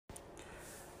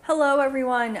Hello,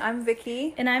 everyone. I'm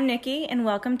Vicky. And I'm Nikki, and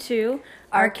welcome to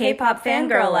our K-pop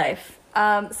fangirl life.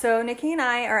 So Nikki and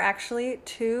I are actually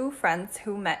two friends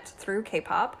who met through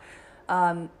K-pop,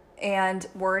 and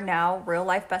we're now real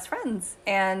life best friends.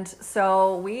 And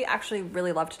so we actually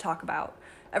really love to talk about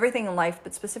everything in life,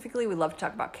 but specifically we love to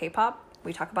talk about K-pop.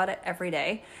 We talk about it every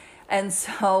day. And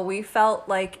so we felt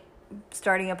like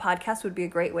starting a podcast would be a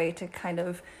great way to kind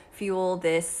of fuel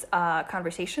this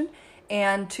conversation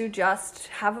and to just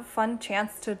have a fun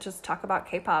chance to just talk about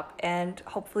K-pop and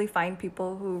hopefully find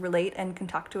people who relate and can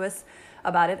talk to us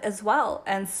about it as well.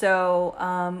 And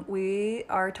so we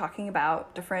are talking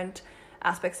about different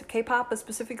aspects of K-pop, but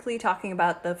specifically talking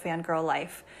about the fangirl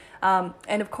life.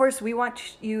 And of course, we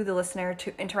want you, the listener,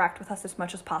 to interact with us as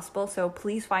much as possible. So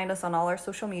please find us on all our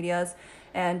social medias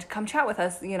and come chat with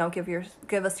us. You know,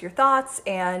 give us your thoughts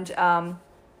and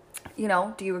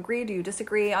do you agree? Do you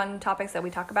disagree on topics that we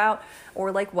talk about,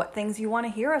 or like what things you want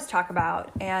to hear us talk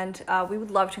about? And we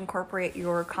would love to incorporate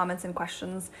your comments and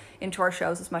questions into our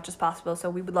shows as much as possible. So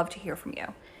we would love to hear from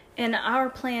you. And our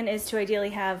plan is to ideally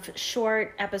have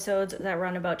short episodes that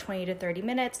run about 20 to 30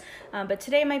 minutes. But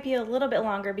today might be a little bit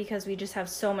longer because we just have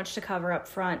so much to cover up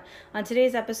front. On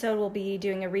today's episode, we'll be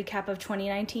doing a recap of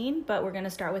 2019, but we're going to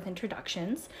start with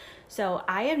introductions. So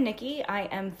I am Nikki. I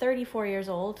am 34 years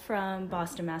old from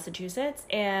Boston, Massachusetts,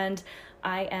 and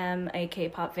I am a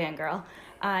K-pop fangirl.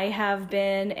 I have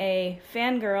been a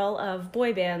fangirl of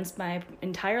boy bands my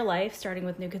entire life, starting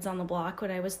with New Kids on the Block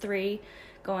when I was 3,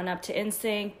 going up to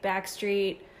NSYNC,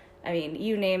 Backstreet, I mean,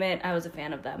 you name it, I was a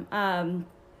fan of them. And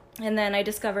then I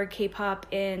discovered K-pop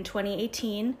in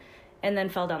 2018 and then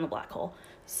fell down the black hole.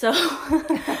 So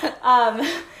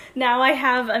now I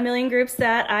have a million groups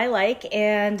that I like,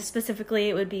 and specifically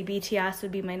it would be BTS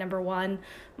would be my number one,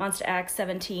 Monsta X,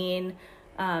 17,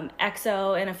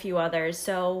 EXO, and a few others.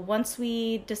 So once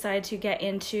we decide to get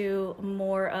into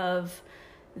more of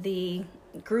the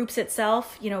groups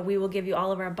itself, we will give you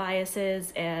all of our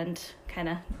biases and kind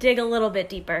of dig a little bit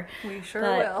deeper. We sure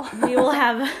will.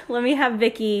 Let me have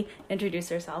Vicky introduce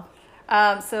herself.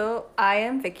 So I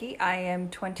am Vicky. I am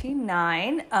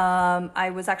 29. I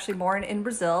was actually born in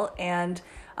Brazil and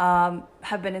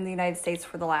have been in the United States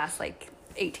for the last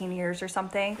 18 years or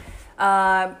something.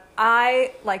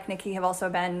 I, like Nikki, have also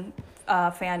been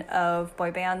a fan of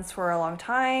boy bands for a long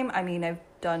time. I mean, I've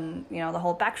done, the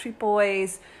whole Backstreet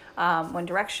Boys, One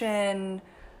Direction,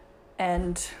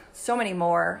 and so many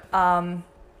more.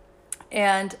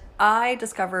 And I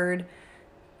discovered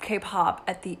K-pop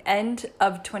at the end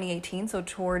of 2018, so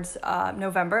towards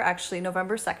November. Actually,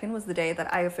 November 2nd was the day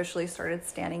that I officially started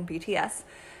standing BTS.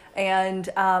 And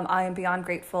I am beyond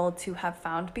grateful to have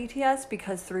found BTS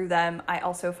because through them, I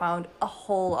also found a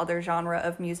whole other genre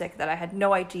of music that I had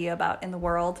no idea about in the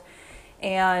world.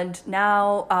 And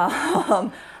now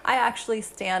I actually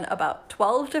stan about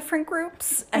 12 different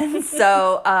groups. And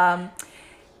so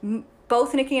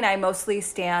both Nikki and I mostly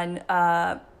stan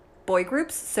boy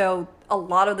groups. So a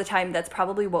lot of the time, that's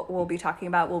probably what we'll be talking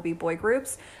about will be boy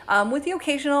groups. With the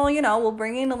occasional, we'll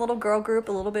bring in a little girl group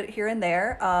a little bit here and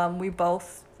there. We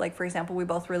both, for example, we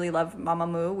both really love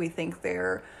Mamamoo. We think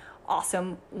they're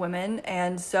awesome women.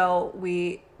 And so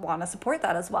we want to support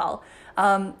that as well.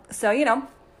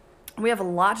 We have a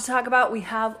lot to talk about. We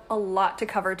have a lot to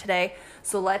cover today.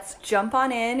 So let's jump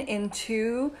on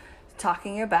into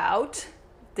talking about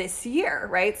this year,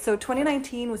 right? So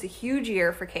 2019 was a huge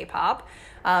year for K-pop.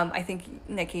 I think,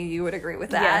 Nikki, you would agree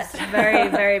with that. Yes, very,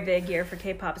 very big year for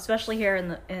K-pop, especially here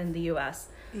in the U.S.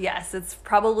 Yes, it's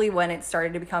probably when it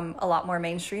started to become a lot more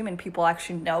mainstream and people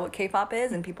actually know what K-pop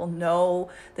is and people know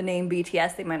the name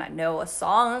BTS. They might not know a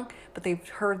song, but they've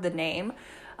heard the name.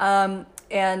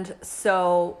 And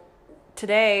so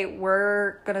today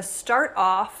we're going to start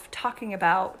off talking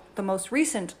about the most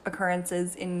recent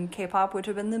occurrences in K-pop, which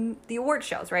have been the award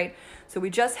shows, right? So we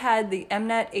just had the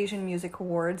Mnet Asian Music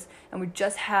Awards, and we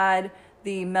just had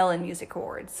the Melon Music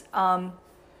Awards.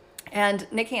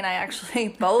 And Nikki and I actually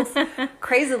both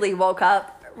crazily woke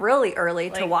up really early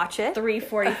to watch it.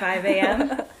 3:45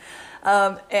 a.m.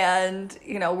 And,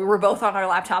 we were both on our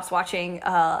laptops watching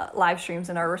live streams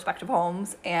in our respective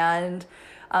homes. And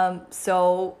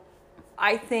so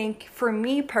I think for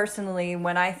me personally,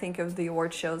 when I think of the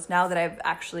award shows, now that I've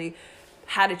actually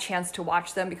had a chance to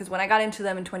watch them, because when I got into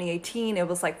them in 2018, it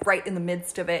was right in the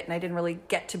midst of it and I didn't really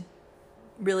get to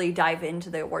really dive into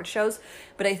the award shows.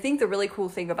 But I think the really cool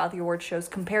thing about the award shows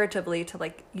comparatively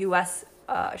to US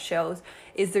shows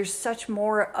is there's such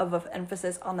more of an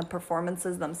emphasis on the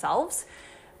performances themselves.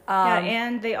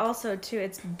 And they also too,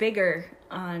 it's bigger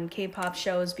on K-pop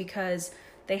shows because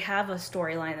they have a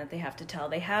storyline that they have to tell.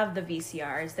 They have the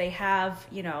VCRs. They have,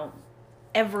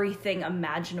 everything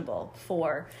imaginable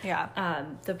for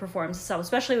the performance itself,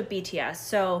 especially with BTS.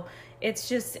 So it's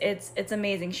just it's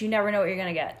amazing. You never know what you're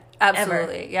gonna get.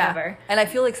 Absolutely, ever. And I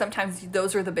feel like sometimes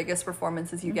those are the biggest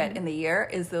performances you get in the year,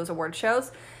 is those award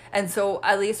shows. And so,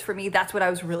 at least for me, that's what I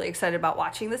was really excited about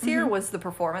watching this year, was the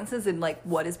performances and, like,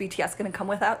 what is BTS going to come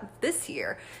with out this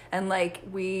year? And, like,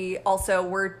 we also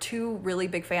were two really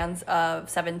big fans of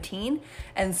 17.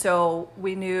 And so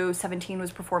we knew 17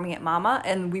 was performing at Mama,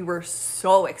 and we were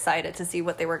so excited to see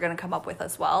what they were going to come up with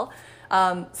as well.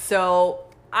 So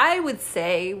I would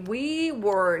say we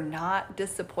were not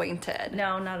disappointed.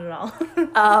 No, not at all.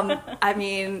 I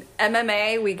mean,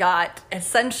 MMA, we got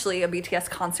essentially a BTS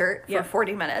concert for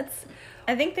 40 minutes.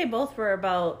 I think they both were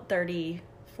about 30,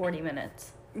 40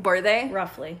 minutes. Were they?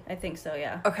 Roughly. I think so,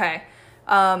 yeah. Okay.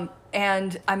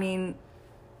 And I mean,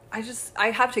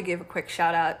 I have to give a quick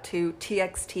shout out to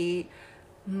TXT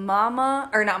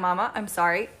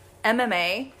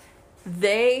MMA.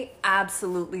 They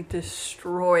absolutely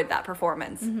destroyed that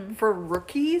performance. For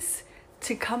rookies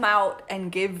to come out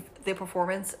and give the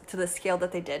performance to the scale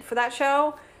that they did for that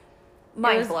show,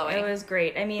 mind-blowing. It was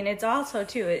great. I mean, it's also,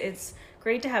 too, it's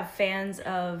great to have fans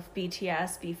of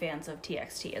BTS be fans of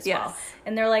TXT as well.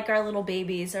 And they're like our little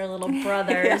babies, our little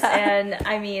brothers. And,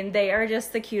 I mean, they are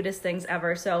just the cutest things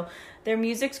ever. So their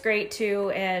music's great,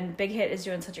 too, and Big Hit is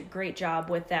doing such a great job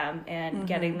with them and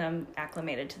getting them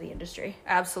acclimated to the industry.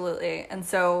 Absolutely. And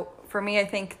so, for me, I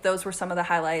think those were some of the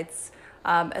highlights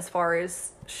as far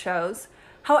as shows.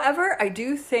 However, I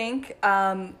do think,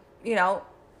 let's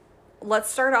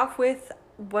start off with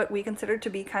what we consider to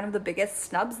be kind of the biggest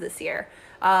snubs this year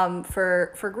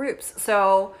for groups.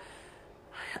 So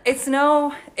it's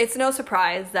no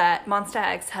surprise that Monsta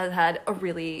X has had a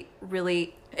really,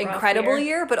 really incredible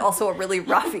year, but also a really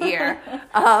rough year.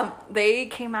 They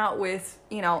came out with,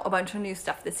 a bunch of new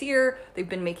stuff this year. They've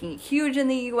been making it huge in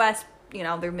the US.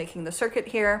 They're making the circuit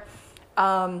here.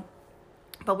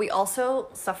 But we also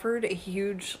suffered a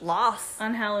huge loss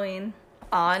on Halloween.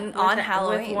 On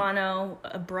Halloween. With Wano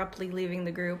abruptly leaving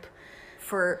the group.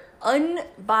 For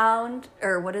unfounded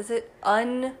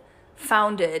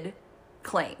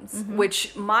claims,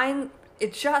 which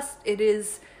it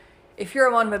is, if you're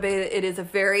a Monbebe, it is a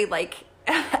very,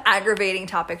 aggravating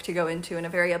topic to go into and a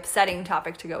very upsetting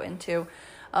topic to go into,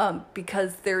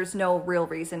 because there's no real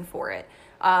reason for it.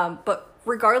 But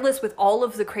regardless, with all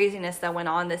of the craziness that went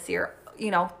on this year,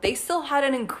 they still had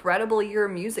an incredible year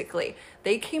musically.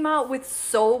 They came out with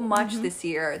so much this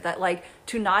year that,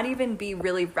 to not even be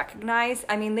really recognized.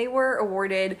 I mean, they were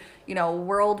awarded,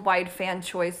 Worldwide Fan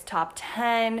Choice Top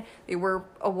 10. They were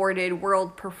awarded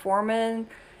World Performance,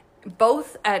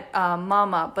 both at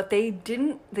Mama, but they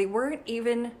weren't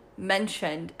even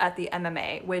mentioned at the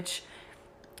MMA, which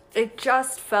it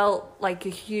just felt like a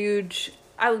huge...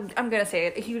 I'm going to say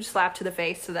it, a huge slap to the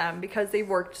face to them, because they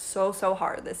worked so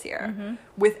hard this year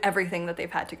with everything that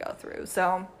they've had to go through.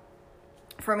 So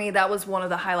for me, that was one of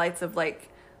the highlights of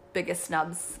biggest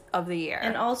snubs of the year.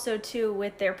 And also too,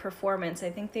 with their performance,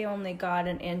 I think they only got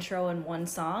an intro and one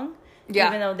song. Yeah.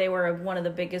 Even though they were one of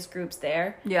the biggest groups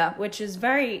there. Yeah. Which is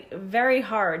very, very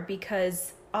hard,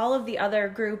 because all of the other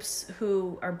groups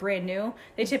who are brand new,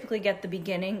 they typically get the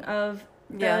beginning of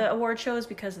the award shows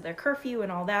because of their curfew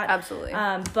and all that. Absolutely.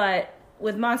 But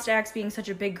with Monsta X being such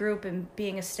a big group and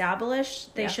being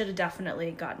established, they should have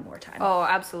definitely gotten more time. Oh,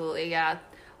 absolutely, yeah.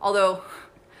 Although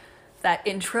that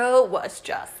intro was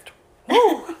just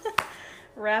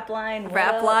rap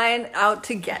line out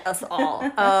to get us all.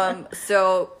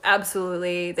 So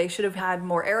absolutely, they should have had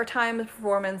more airtime in the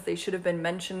performance. They should have been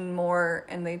mentioned more,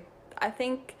 and I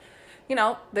think,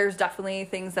 there's definitely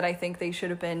things that I think they should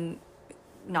have been,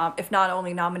 if not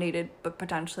only nominated, but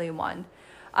potentially won.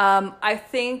 I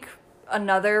think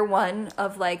another one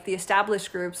of the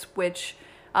established groups, which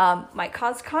might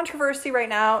cause controversy right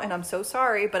now, and I'm so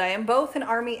sorry, but I am both an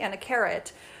ARMY and a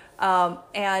Carrot.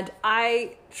 And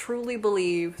I truly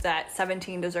believe that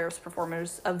 17 deserves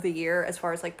Performers of the Year as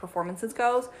far as performances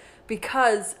goes,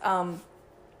 because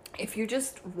if you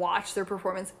just watch their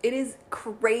performance, it is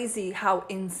crazy how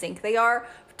in sync they are.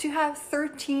 To have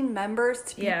 13 members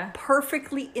to be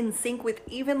perfectly in sync with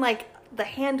even the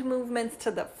hand movements to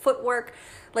the footwork,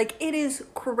 it is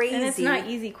crazy. And it's not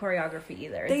easy choreography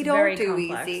either. They don't do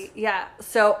easy. Yeah.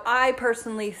 So I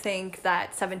personally think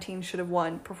that 17 should have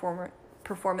won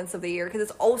Performance of the Year, because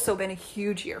it's also been a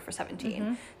huge year for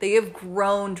 17. They have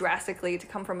grown drastically to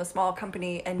come from a small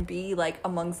company and be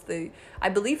amongst I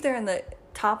believe they're in the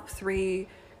top 3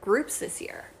 groups this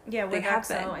year. Yeah, with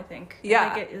EXO, I think.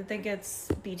 Yeah. I think it's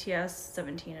BTS,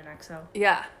 17, and EXO.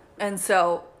 Yeah. And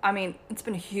so, I mean, it's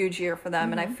been a huge year for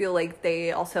them, and I feel like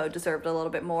they also deserved a little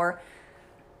bit more.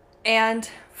 And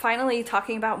finally,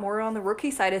 talking about more on the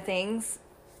rookie side of things,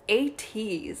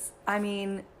 ATEEZ. I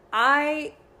mean,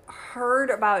 I heard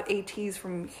about ATEEZ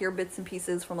from hear bits and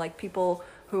pieces from like people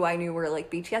who I knew were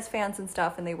like BTS fans and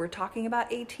stuff, and they were talking about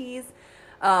ATEEZ.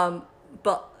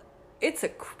 But it's a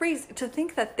crazy to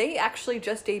think that they actually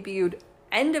just debuted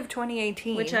end of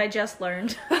 2018, which I just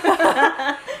learned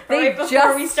right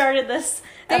before we started this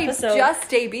episode. They just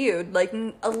debuted like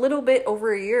a little bit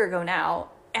over a year ago now,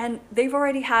 and they've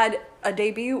already had a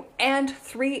debut and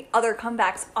 3 other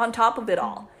comebacks on top of it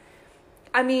all.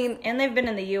 I mean, and they've been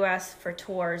in the US for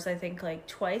tours, I think like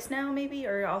twice now, maybe,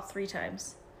 or all 3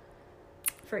 times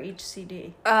for each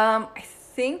CD. I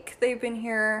think they've been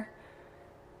here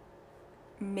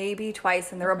maybe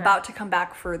twice, and they're about to come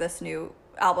back for this new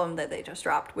album that they just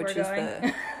dropped, which is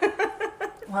the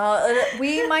well,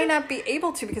 we might not be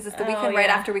able to because it's the weekend right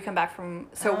after we come back from,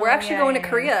 so we're actually going to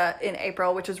Korea in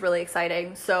April, which is really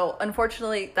exciting. So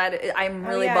unfortunately I'm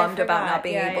really bummed about not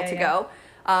being able to go.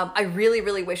 I really,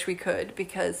 really wish we could,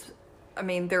 because I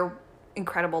mean, they're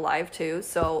incredible live too,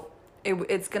 so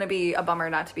it's gonna be a bummer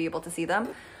not to be able to see them.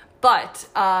 But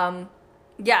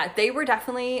yeah, they were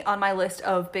definitely on my list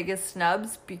of biggest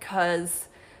snubs because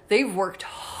they've worked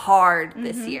hard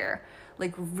this year,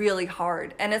 like really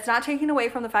hard. And it's not taking away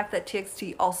from the fact that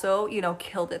TXT also, you know,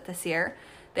 killed it this year.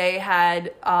 They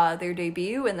had their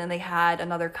debut, and then they had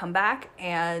another comeback,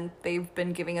 and they've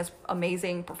been giving us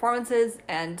amazing performances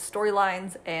and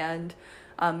storylines and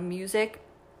music.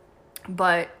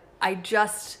 But I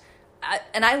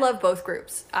love both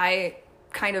groups. I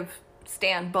kind of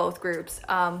stan both groups.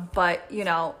 But, you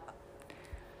know,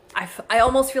 I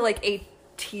almost feel like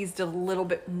ATEEZ did a little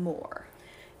bit more.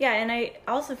 Yeah, and I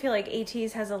also feel like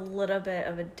ATEEZ has a little bit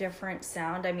of a different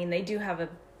sound. I mean, they do have a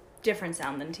different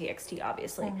sound than TXT,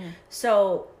 obviously.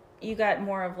 So you got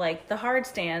more of like the hard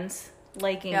stands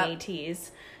liking ATEEZ,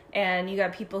 and you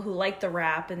got people who like the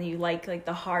rap and you like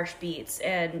the harsh beats,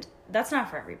 and that's not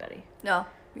for everybody. No.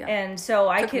 Yeah. And so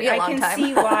I can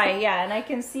see why, and I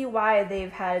can see why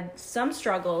they've had some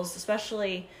struggles,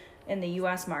 especially in the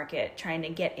US market, trying to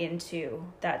get into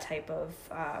that type of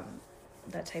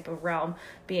realm,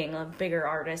 being a bigger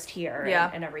artist here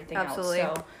and everything else.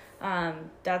 So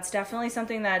that's definitely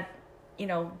something that, you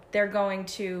know, they're going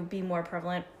to be more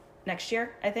prevalent next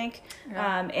year, I think.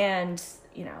 And,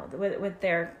 you know, with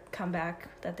their comeback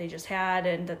that they just had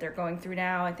and that they're going through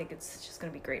now, I think it's just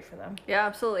going to be great for them. Yeah,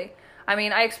 absolutely. I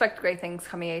mean, I expect great things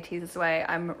coming ATEEZ's way.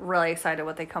 I'm really excited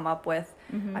what they come up with.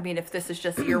 I mean, if this is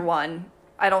just year one,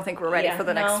 I don't think we're ready for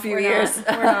the next few years.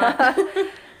 We're not.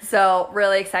 So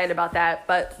really excited about that.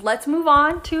 But let's move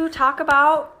on to talk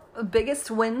about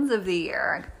biggest wins of the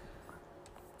year.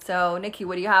 So, Nikki,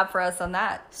 what do you have for us on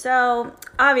that? So,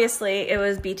 obviously, it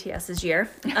was BTS's year.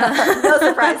 No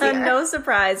surprise here. No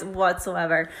surprise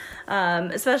whatsoever.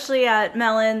 Especially at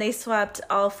Melon, they swept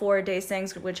all 4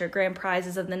 Daesangs, which are grand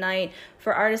prizes of the night,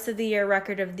 for Artist of the Year,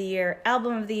 Record of the Year,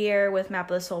 Album of the Year with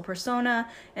Map of the Soul Persona,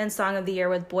 and Song of the Year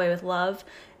with Boy With Love.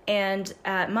 And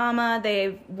at Mama,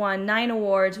 they won 9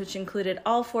 awards, which included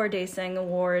all 4 Daesang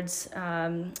awards.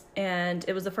 And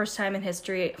it was the first time in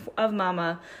history of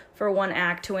Mama for one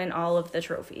act to win all of the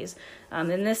trophies. And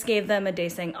this gave them a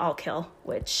Daesang All Kill,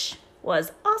 which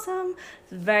was awesome.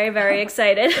 Very, very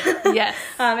excited. Yes.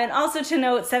 And also to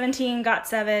note, 17,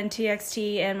 GOT7,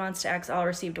 TXT, and Monsta X all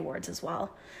received awards as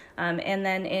well. And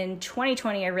then in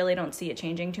 2020, I really don't see it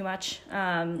changing too much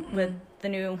with the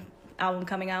new album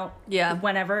coming out. Yeah.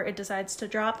 Whenever it decides to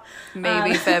drop.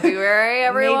 Maybe February,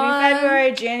 everyone. Maybe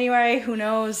February, January, who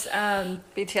knows.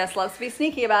 BTS loves to be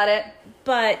sneaky about it.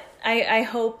 But I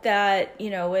hope that, you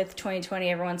know, with 2020,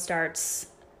 everyone starts,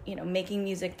 you know, making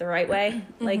music the right way,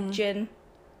 like Jin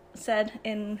said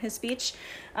in his speech.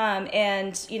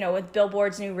 And, you know, with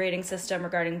Billboard's new rating system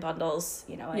regarding bundles,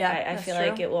 you know, I feel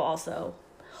like it will also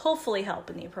hopefully help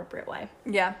in the appropriate way.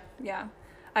 Yeah, yeah.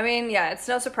 I mean, yeah, it's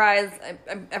no surprise.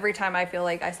 Every time I feel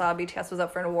like I saw BTS was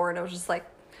up for an award, I was just like,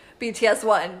 BTS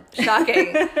won.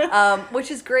 Shocking. Which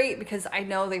is great because I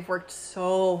know they've worked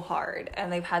so hard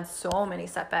and they've had so many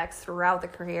setbacks throughout the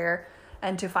career.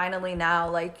 And to finally now,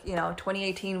 like, you know,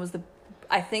 2018 was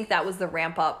I think that was the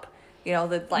ramp up, you know,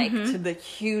 to the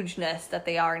hugeness that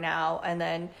they are now. And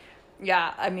then,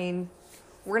 yeah, I mean,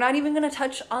 we're not even going to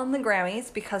touch on the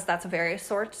Grammys because that's a very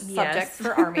sore subject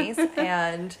for ARMYs.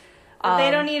 And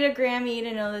they don't need a Grammy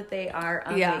to know that they are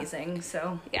amazing. Yeah.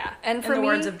 So yeah, and for in the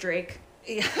words of Drake.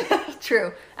 Yeah,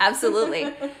 true, absolutely.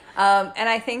 And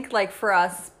I think like for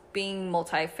us being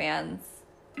multi fans,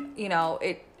 you know,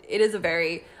 it is a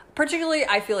very particularly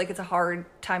I feel like it's a hard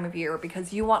time of year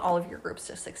because you want all of your groups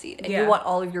to succeed, and you want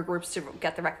all of your groups to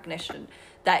get the recognition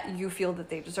that you feel that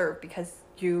they deserve because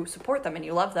you support them and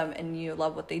you love them and you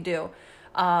love what they do.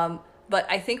 But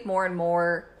I think more and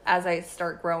more as I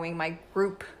start growing my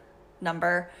group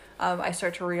number, I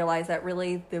start to realize that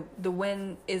really the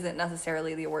win isn't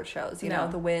necessarily the award shows. You know,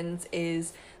 the wins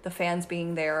is the fans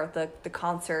being there, the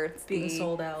concerts, being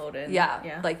sold out,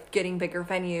 and like getting bigger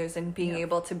venues and being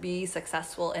able to be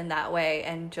successful in that way,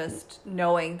 and just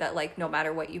knowing that like no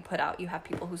matter what you put out, you have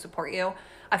people who support you.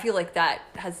 I feel like that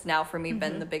has now for me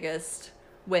been the biggest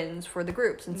wins for the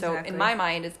groups. And so in my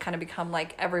mind it's kind of become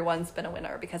like everyone's been a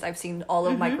winner because I've seen all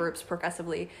of my groups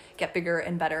progressively get bigger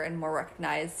and better and more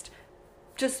recognized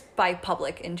just by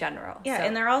public in general.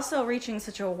 And they're also reaching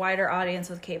such a wider audience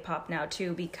with K-pop now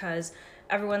too, because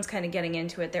everyone's kind of getting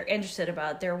into it. They're interested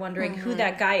about it. They're wondering who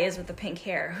that guy is with the pink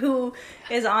hair, who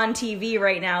is on TV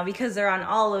right now, because they're on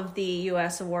all of the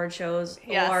US award shows,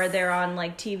 or they're on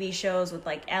like TV shows with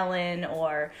like Ellen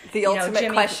or the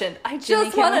ultimate question. I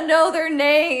just want to know their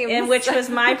names, and which was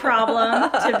my problem,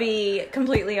 to be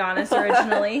completely honest,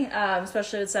 originally,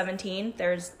 especially with 17.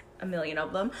 There's a million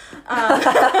of them.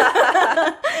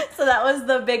 So that was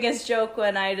the biggest joke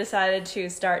when I decided to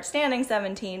start standing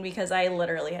 17, because I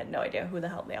literally had no idea who the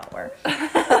hell they all were.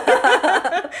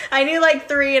 I knew like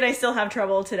 3 and I still have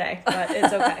trouble today, but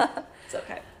it's okay. It's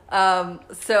okay.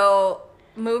 So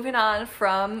moving on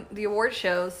from the award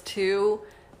shows to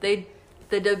the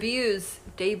debuts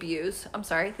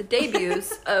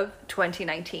of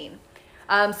 2019.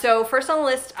 So first on the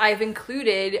list, I've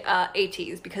included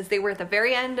ATEEZ because they were at the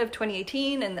very end of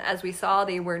 2018, and as we saw,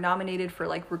 they were nominated for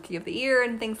like Rookie of the Year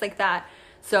and things like that.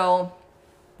 So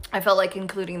I felt like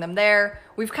including them there.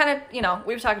 We've kind of,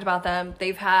 we've talked about them.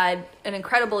 They've had an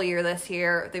incredible year this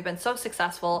year. They've been so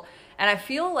successful, and I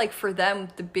feel like for them,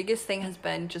 the biggest thing has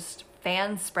been just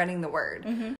fans spreading the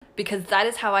word, because that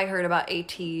is how I heard about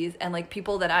ATEEZ, and like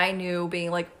people that I knew being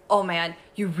like, oh man,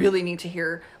 you really need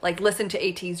to listen to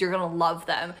ATEEZ, you're gonna love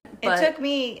them. But it took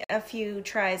me a few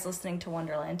tries listening to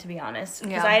Wonderland, to be honest,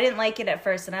 because I didn't like it at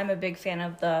first, and I'm a big fan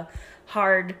of the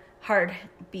hard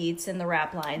beats and the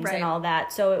rap lines and all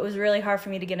that, so it was really hard for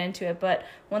me to get into it. But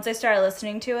once I started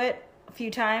listening to it a few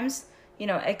times,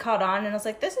 it caught on, and I was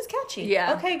like, this is catchy.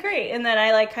 Yeah. Okay, great. And then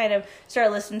I like kind of started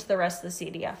listening to the rest of the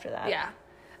CD after that. Yeah.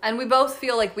 And we both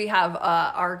feel like we have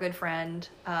our good friend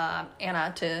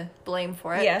Anna to blame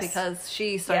for it, because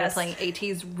she started playing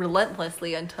ATEEZ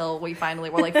relentlessly until we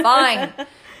finally were like, fine.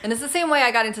 And it's the same way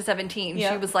I got into 17.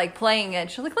 She was like playing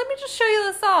it. She was like, let me just show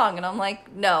you the song. And I'm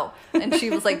like, no. And she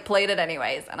was like, played it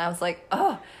anyways. And I was like,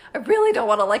 oh, I really don't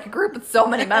want to like a group with so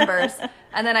many members.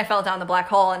 And then I fell down the black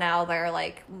hole, and now they're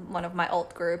like one of my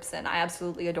alt groups, and I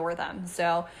absolutely adore them.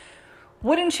 So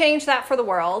wouldn't change that for the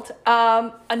world.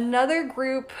 Another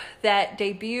group that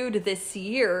debuted this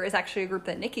year is actually a group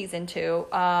that Nikki's into,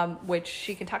 which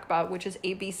she can talk about, which is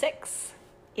AB6.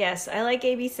 Yes, I like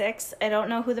AB6. I don't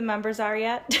know who the members are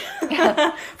yet.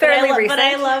 Fairly recent. But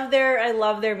I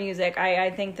love their music. I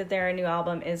think that their new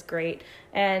album is great.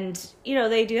 And,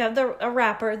 they do have a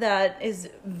rapper that is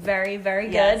very, very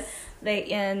good.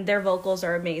 And their vocals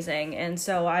are amazing. And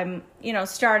so I'm,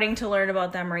 starting to learn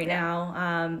about them right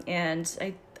now. And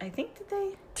I think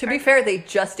that to be fair, they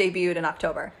just debuted in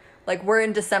October. Like, we're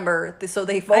in December, so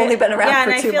they've only been around for 2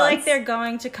 months. Yeah, and I feel like they're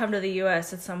going to come to the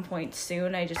U.S. at some point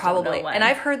soon. I just don't know when. And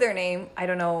I've heard their name. I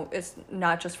don't know. It's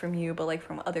not just from you, but, like,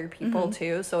 from other people,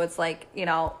 too. So it's like,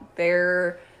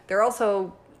 they're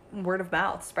also word of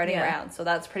mouth spreading around. So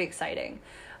that's pretty exciting.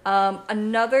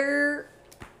 Another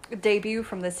debut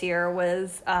from this year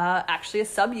was actually a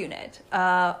subunit,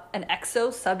 an EXO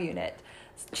subunit.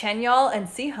 Chanyeol and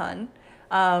Sehun.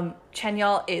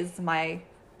 Chanyeol is my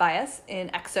bias in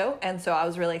EXO, and so I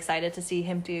was really excited to see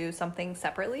him do something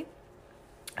separately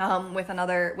with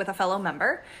a fellow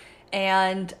member.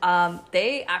 And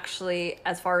they actually,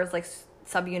 as far as like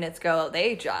subunits go,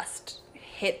 they just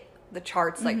hit the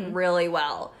charts like really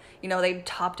well. They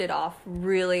topped it off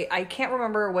really. I can't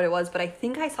remember what it was, but I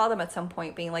think I saw them at some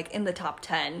point being like in the top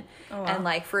 10. Oh, wow. And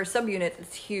like for a subunit,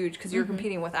 it's huge because you're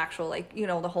competing with actual like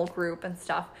the whole group and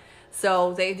stuff.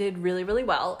 So they did really, really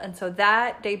well. And so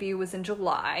that debut was in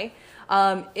July.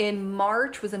 In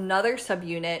March was another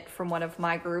subunit from one of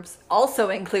my groups, also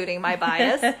including my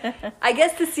bias. I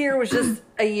guess this year was just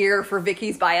a year for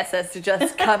Vicky's biases to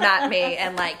just come at me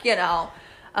and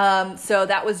so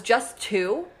that was Just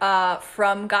Two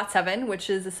from GOT7, which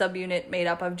is a subunit made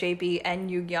up of JB and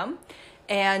Yugyeom.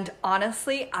 And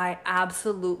honestly, I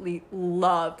absolutely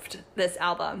loved this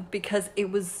album because it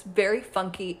was very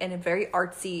funky and very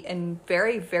artsy and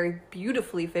very, very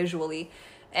beautifully visually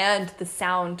and the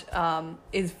sound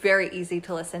is very easy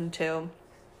to listen to.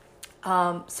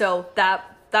 So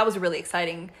that was a really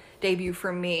exciting debut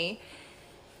for me.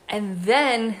 And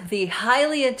then the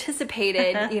highly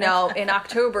anticipated, in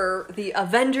October, the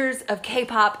Avengers of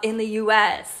K-pop in the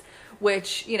US,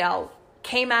 which,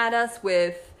 came at us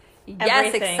with,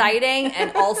 Everything. exciting.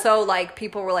 And also, like,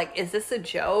 people were like, is this a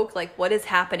joke? Like, what is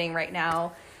happening right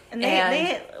now? And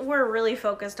they were really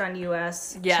focused on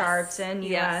U.S. Yes. charts and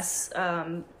U.S.,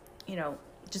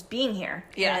 just being here.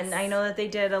 Yes. And I know that they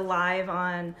did a live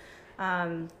on,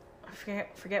 I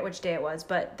forget which day it was,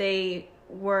 but they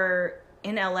were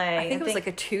in L.A. I think it was like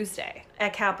a Tuesday.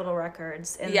 At Capitol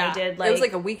Records. And Yeah, they did it was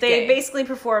like a weekday. They basically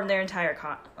performed their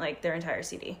entire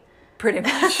CD. Pretty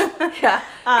much. Yeah.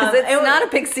 Because it's not a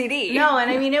big CD. No, and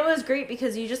I mean, it was great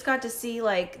because you just got to see,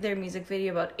 like, their music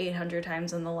video about 800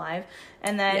 times on the live.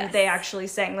 And then they actually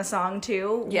sang the song,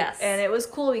 too. Yes. And it was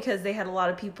cool because they had a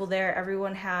lot of people there.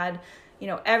 Everyone had,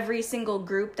 every single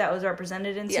group that was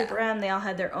represented in Super M, they all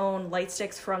had their own light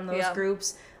sticks from those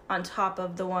groups on top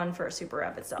of the one for Super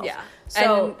M itself. Yeah.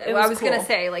 So and I was going to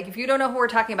say, like, if you don't know who we're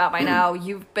talking about by now,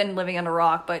 you've been living under a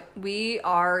rock, but we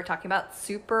are talking about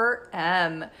Super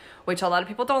M, which a lot of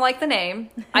people don't like the name.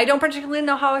 I don't particularly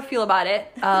know how I feel about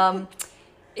it.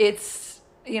 It's,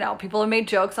 people have made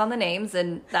jokes on the names,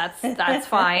 and that's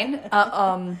fine.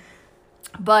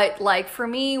 But, like, for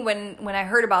me, when I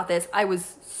heard about this, I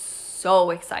was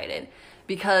so excited.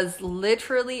 Because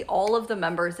literally all of the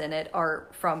members in it are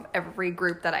from every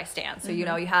group that I stand. So, you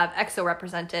have EXO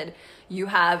represented, you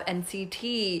have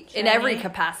NCT in every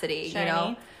capacity,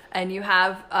 and you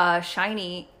have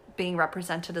SHINee being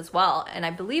represented as well. And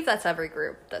I believe that's every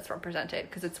group that's represented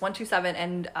because it's 127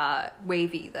 and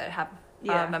WayV that have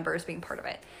members being part of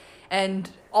it. And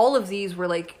all of these were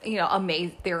like,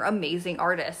 amazing. They're amazing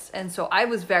artists. And so I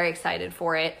was very excited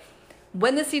for it.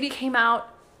 When the CD came out,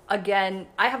 again,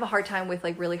 I have a hard time with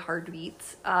like really hard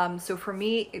beats. So for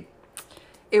me,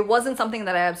 it wasn't something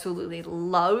that I absolutely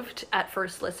loved at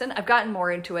first listen. I've gotten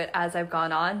more into it as I've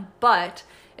gone on, but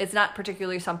it's not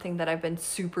particularly something that I've been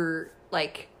super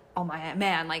like, oh my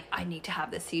man, like I need to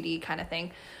have this CD kind of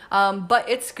thing. But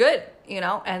it's good,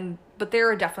 but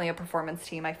they're definitely a performance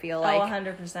team, I feel like.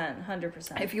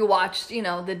 100%. If you watched, the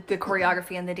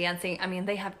choreography and the dancing, I mean,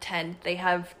 they have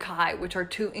have Kai, which are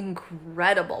two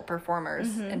incredible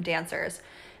performers and dancers.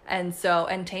 And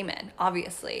Taemin,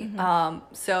 obviously.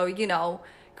 So,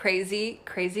 crazy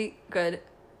good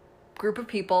group of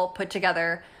people put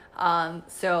together.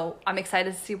 So I'm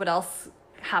excited to see what else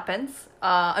happens.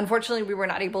 Unfortunately, we were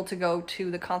not able to go to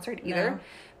the concert either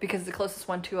because the closest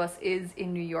one to us is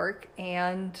in New York,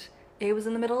 and it was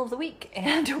in the middle of the week,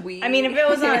 and if it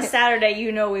was on a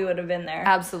Saturday, we would have been there.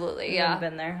 Absolutely, we would have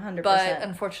been there, 100%. But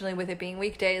unfortunately, with it being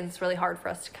weekdays, it's really hard for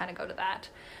us to kind of go to that.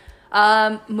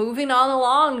 Moving on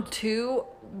along to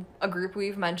a group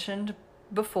we've mentioned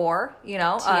before,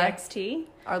 TXT.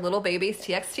 Our little babies,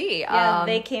 TXT. Yeah,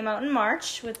 they came out in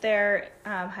March with their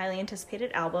highly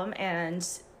anticipated album, and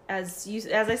as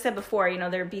I said before,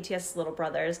 they're BTS's little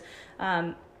brothers.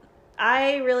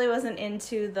 I really wasn't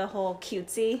into the whole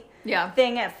cutesy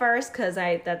thing at first because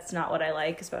that's not what I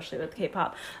like, especially with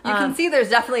K-pop. You can see there's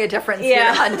definitely a difference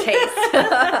here on taste.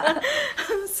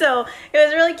 So it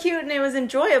was really cute and it was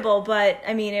enjoyable, but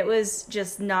I mean, it was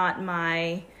just not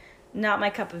my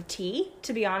cup of tea,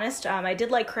 to be honest. I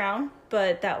did like Crown,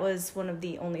 but that was one of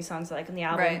the only songs I like on the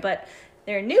album. Right. But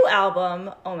their new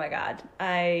album, oh my god,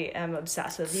 I am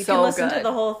obsessed with. You can listen to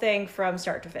the whole thing from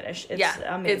start to finish. It's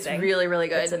amazing. It's really, really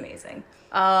good. It's amazing.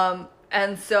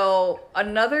 And so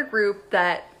another group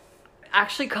that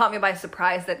actually caught me by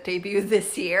surprise that debuted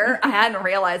this year, I hadn't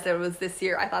realized that it was this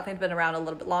year. I thought they'd been around a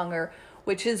little bit longer,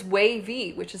 which is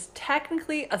WayV, which is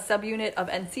technically a subunit of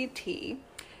NCT.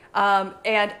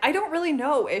 And I don't really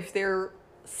know if they're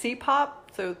C-pop,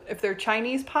 so if they're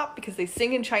Chinese pop because they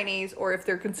sing in Chinese, or if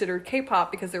they're considered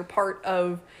K-pop because they're part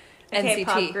of NCT.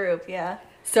 K-pop group, yeah.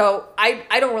 So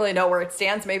I don't really know where it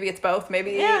stands. Maybe it's both.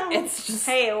 Maybe it's just...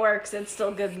 Hey, it works. It's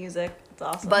still good music. It's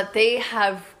awesome. But they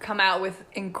have come out with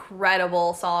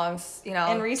incredible songs,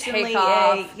 And recently, Take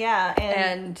Off,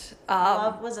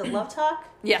 was it Love Talk?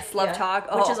 Yes, Love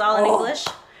Talk. Which is all in English.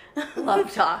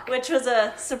 Love Talk. Which was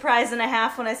a surprise and a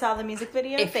half when I saw the music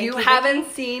video. If you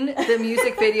haven't seen the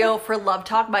music video for Love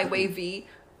Talk by WayV,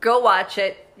 go watch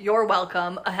it. You're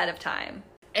welcome ahead of time.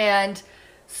 And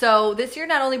so this year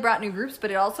not only brought new groups,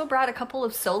 but it also brought a couple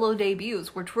of solo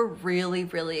debuts, which were really,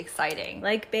 really exciting.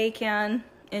 Like Baekhyun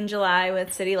in July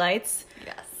with City Lights.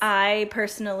 Yes. I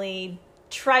personally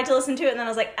tried to listen to it, and then I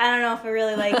was like, I don't know if I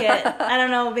really like it. I don't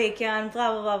know, Baekhyun,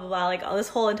 blah, blah, blah, blah, blah, like all this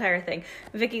whole entire thing.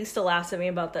 Vicky still laughs at me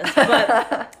about this,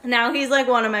 but now he's like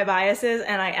one of my biases,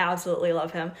 and I absolutely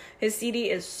love him. His CD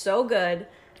is so good,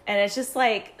 and it's just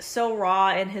like so raw,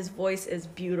 and his voice is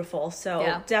beautiful.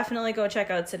 So definitely go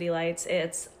check out City Lights.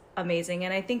 It's amazing,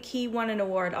 and I think he won an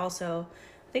award also.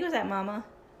 I think it was at Mama.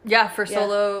 Yeah, for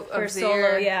solo of the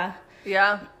year. Yeah.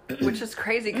 Yeah, which is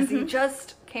crazy because he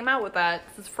just came out with that.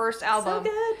 It's his first album.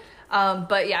 So good.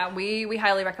 But yeah, we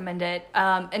highly recommend it.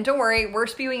 And don't worry, we're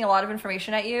spewing a lot of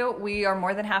information at you. We are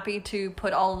more than happy to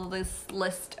put all of this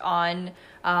list on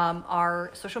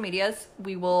our social medias.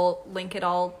 We will link it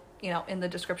all, in the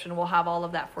description. We'll have all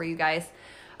of that for you guys.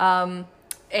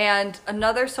 And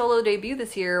another solo debut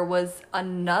this year was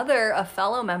a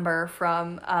fellow member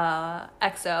from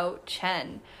EXO,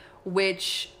 Chen,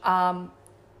 which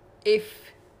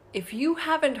if you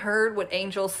haven't heard what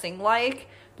angels sing like,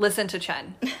 listen to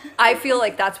Chen. I feel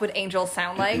like that's what angels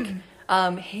sound like.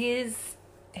 He's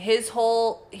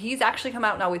actually come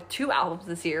out now with 2 albums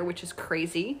this year, which is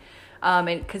crazy.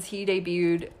 And because he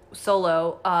debuted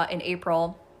solo in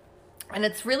April. And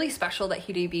it's really special that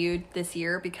he debuted this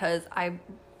year because I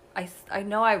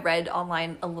know I read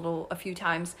online a few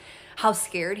times how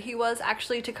scared he was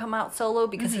actually to come out solo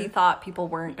because he thought people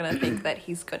weren't going to think that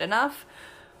he's good enough,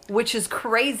 which is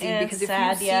crazy because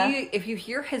if you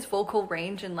hear his vocal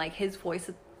range and like his voice,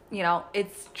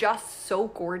 it's just so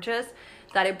gorgeous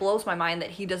that it blows my mind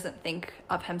that he doesn't think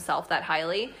of himself that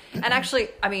highly. And actually,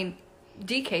 I mean,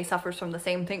 DK suffers from the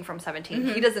same thing from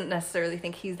 17. He doesn't necessarily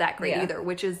think he's that great either,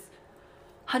 which is,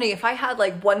 honey, if I had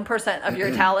like 1% of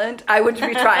your talent, I would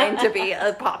be trying to be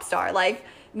a pop star. Like,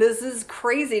 this is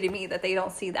crazy to me that they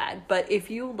don't see that. But if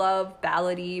you love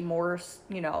ballady, more,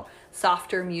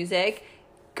 softer music,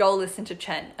 go listen to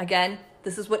Chen. Again,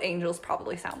 this is what angels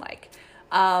probably sound like.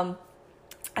 And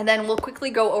then we'll quickly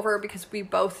go over, because we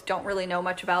both don't really know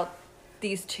much about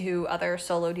these 2 other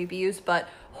solo debuts, but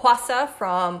Hwasa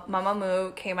from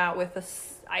Mamamoo came out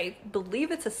with I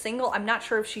believe it's a single. I'm not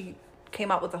sure if she came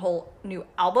out with a whole new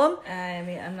album. I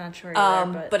mean, I'm not sure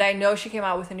either, but I know she came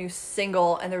out with a new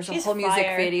single, and there's a whole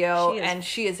music video, and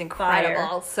she is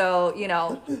incredible. Fire. So,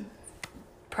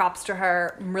 props to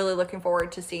her. I'm really looking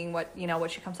forward to seeing what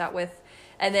she comes out with.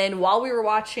 And then while we were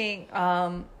watching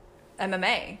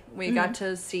MMA, we got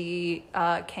to see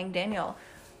Kang Daniel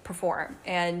perform,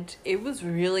 and it was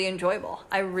really enjoyable.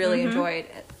 I really enjoyed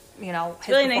it. It's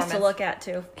really nice to look at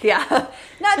too. Yeah,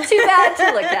 not too bad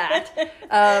to look at.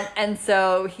 And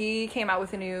so he came out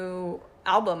with a new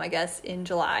album, I guess, in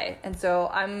July. And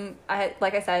so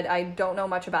like I said, I don't know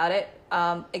much about it.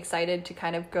 Excited to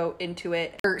kind of go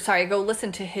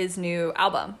listen to his new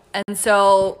album. And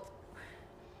so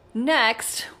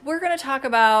next, we're gonna talk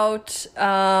about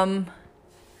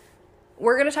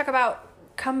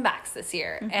comebacks this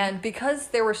year, and because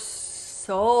there were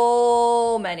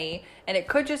so many, and it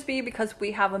could just be because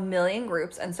we have a million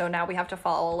groups, and so now we have to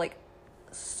follow like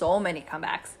so many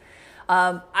comebacks.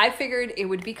 I figured it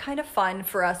would be kind of fun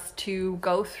for us to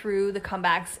go through the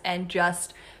comebacks and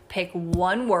just pick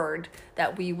one word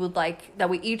that we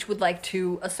each would like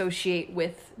to associate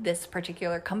with this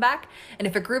particular comeback. And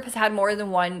if a group has had more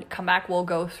than one comeback, we'll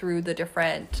go through the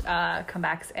different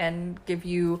comebacks and give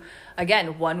you,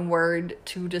 again, one word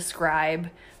to describe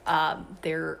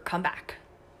their comeback.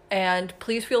 And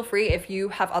please feel free, if you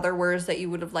have other words that you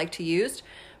would have liked to use,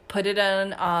 put it in,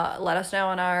 let us know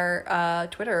on our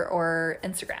Twitter or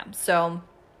Instagram. So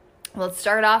let's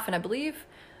start off, and I believe,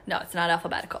 no, it's not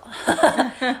alphabetical.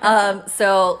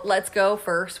 So let's go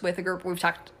first with a group we've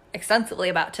talked extensively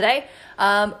about today,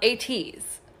 ATEEZ.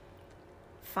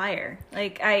 Fire.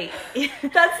 Like,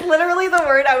 that's literally the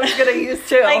word I was going to use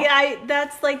too.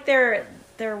 That's like their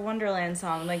Wonderland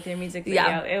song, like their music video.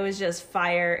 Yeah. It was just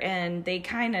fire, and they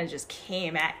kind of just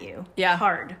came at you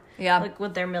hard. Yeah. Like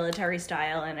with their military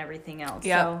style and everything else.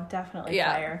 Yeah. So definitely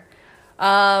fire.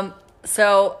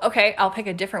 So, okay, I'll pick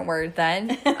a different word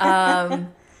then.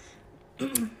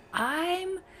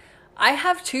 I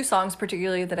have 2 songs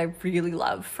particularly that I really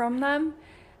love from them.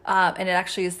 And it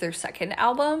actually is their second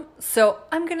album. So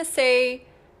I'm going to say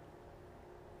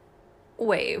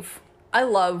Wave. I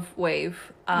love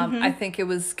Wave. I think it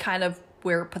was kind of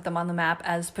where it put them on the map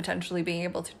as potentially being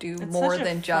able to do more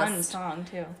than just... It's such a fun song,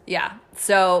 too. Yeah.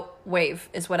 So Wave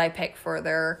is what I pick for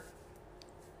their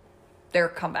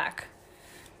comeback.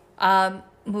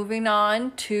 Moving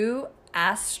on to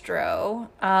Astro,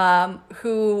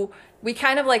 who we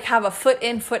kind of like have a foot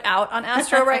in, foot out on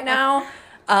Astro right now.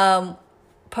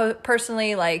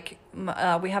 Personally, like,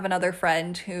 we have another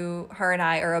friend who, her and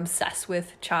I are obsessed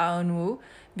with Cha Eun-woo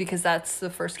because that's the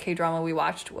first K-drama we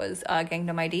watched was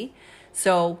Gangnam ID.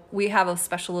 So we have a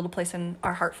special little place in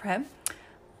our heart for him.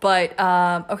 But,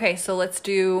 okay, so let's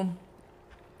do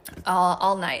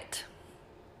All Night.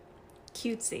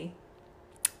 Cutesy.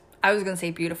 I was going to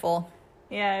say beautiful.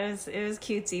 Yeah, it was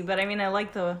cutesy, but I mean, I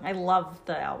love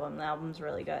the album. The album's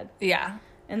really good. Yeah.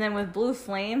 And then with Blue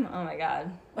Flame, oh my god.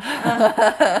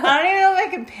 I don't even know if I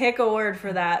can pick a word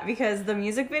for that because the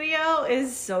music video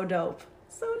is so dope.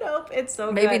 So dope. It's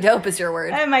so Maybe good. dope is your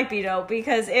word. It might be dope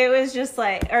because it was just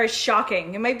or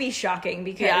shocking. It might be shocking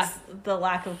because the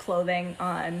lack of clothing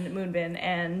on Moonbin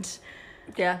and...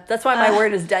 Yeah, that's why my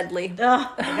word is deadly.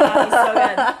 Oh my god, he's so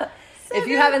good. If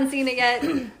you haven't seen it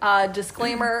yet,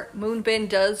 disclaimer, Moonbin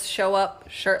does show up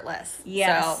shirtless.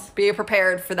 Yes. So be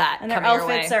prepared for that. And their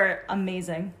outfits are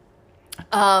amazing.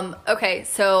 Okay,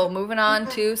 so moving on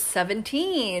to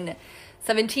 17.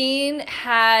 17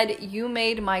 had You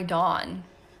Made My Dawn.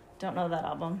 Don't know that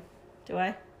album. Do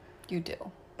I? You do.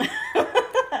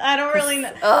 I don't really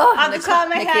know. Off the top of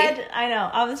my head, I know.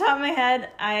 Off the top of my head,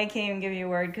 I can't even give you a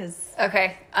word because...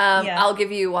 Okay, I'll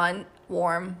give you one.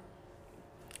 Warm.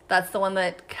 That's the one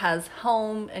that has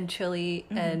home and chilly,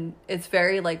 and it's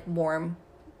very, like, warm,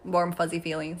 fuzzy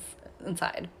feelings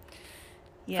inside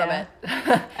from it.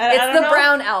 It's the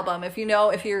brown album. If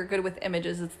you're good with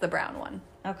images, it's the brown one.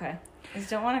 Okay. Is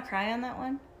Don't Want to Cry on that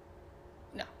one?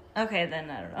 No. Okay, then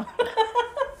I don't know.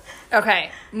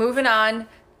 Okay, moving on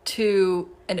to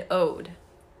an ode.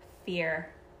 Fear.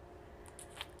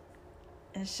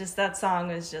 It's just, that song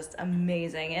was just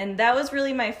amazing. And that was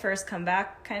really my first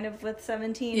comeback kind of with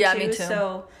 17 Yeah, too. me too.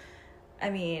 So, I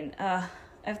mean, I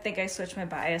think I switched my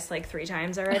bias like 3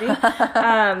 times already.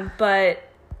 But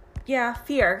yeah,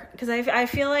 Fear. Because I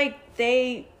feel like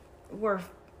they were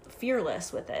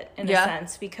fearless with it in a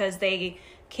sense because they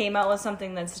came out with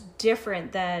something that's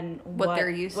different than what they're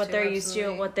used to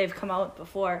and what they've come out with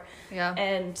before. Yeah.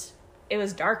 And it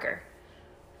was darker.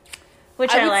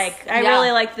 Which I like. I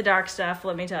really like the dark stuff,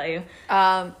 let me tell you.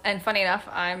 And funny enough,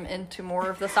 I'm into more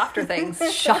of the softer things.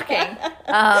 Shocking.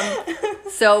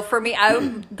 So for me,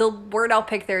 the word I'll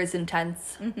pick there is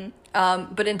intense.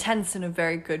 Mm-hmm. But intense in a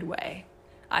very good way,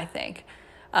 I think.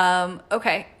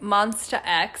 Okay, Monsta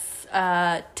X,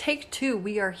 Take 2,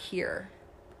 We Are Here.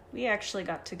 We actually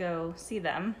got to go see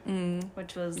them,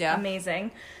 which was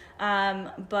amazing.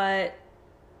 But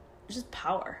just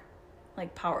power.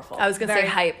 Like, powerful. I was going to say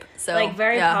hype. So like,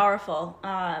 very powerful.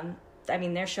 I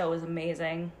mean, their show was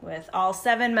amazing with all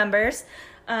 7 members.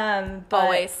 But,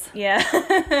 always.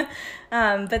 Yeah.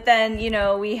 But then,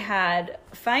 we had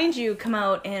Find You come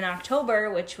out in October,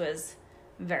 which was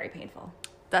very painful.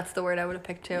 That's the word I would have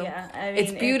picked too. Yeah, I mean,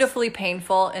 it's beautifully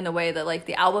painful in a way that, like,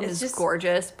 the album is just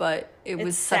gorgeous, but it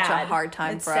was such a hard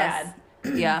time for us.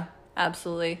 Yeah,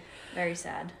 absolutely. Very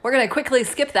sad. We're going to quickly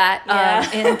skip that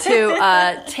into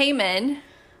Taemin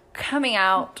coming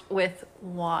out with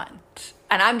Want.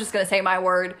 And I'm just going to say my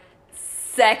word,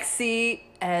 sexy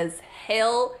as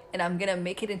hell, and I'm going to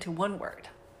make it into one word.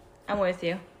 I'm with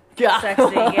you. Yeah.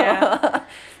 Sexy, yeah.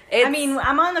 I mean,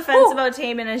 I'm on the fence about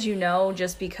Taemin, as you know,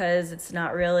 just because it's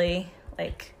not really,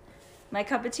 like, my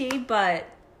cup of tea, but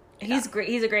he's great.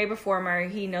 He's a great performer.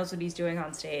 He knows what he's doing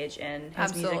on stage, and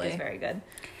his music is very good.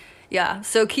 Yeah,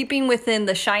 so keeping within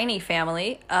the SHINee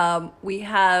family, we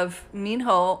have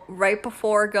Minho right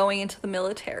before going into the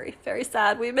military. Very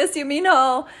sad. We miss you,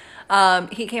 Minho.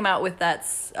 He came out with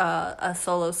a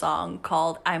solo song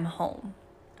called I'm Home.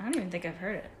 I don't even think I've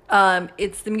heard it.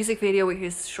 It's the music video with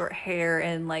his short hair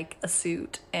and, like, a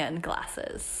suit and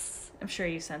glasses. I'm sure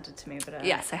you sent it to me, but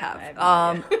yes, I have.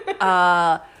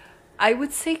 No I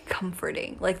would say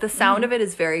comforting. Like, the sound of it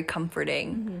is very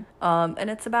comforting. And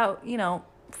it's about,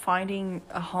 finding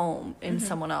a home in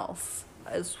someone else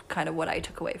is kind of what I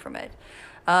took away from it.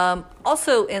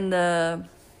 Also in the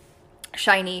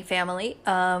SHINee family,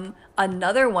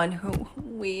 another one who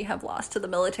we have lost to the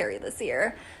military this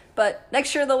year, but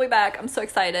next year they'll be back. I'm so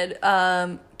excited.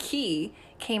 Key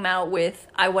came out with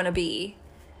I Wanna Be,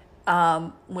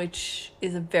 which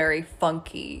is a very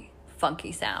funky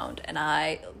sound, and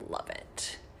I love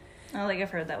it. I don't think I've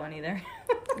heard that one either.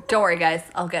 Don't worry, guys.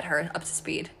 I'll get her up to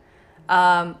speed.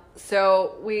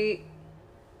 So we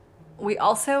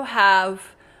also have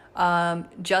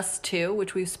Just Two,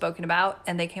 which we've spoken about,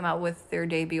 and they came out with their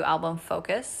debut album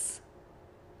Focus.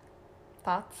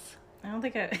 Thoughts? I don't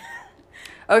think I...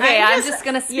 Okay, I'm just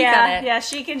going to speak on it. Yeah,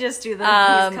 she can just do these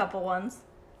couple ones.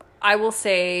 I will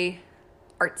say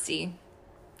artsy.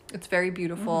 It's very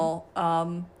beautiful.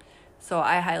 So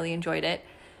I highly enjoyed it.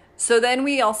 So then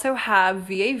we also have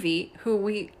VAV,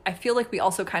 who I feel like we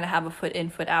also kind of have a foot in,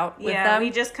 foot out with them.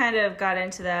 We just kind of got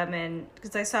into them, and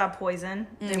because I saw Poison,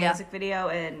 their music video,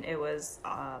 and it was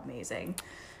amazing.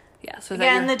 Yeah, so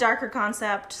again, the darker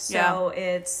concept, so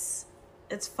it's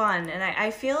fun, and I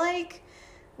feel like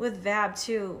with VAB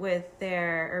too, with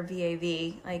their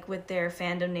VAV, like with their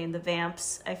fandom name, the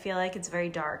Vamps, I feel like it's very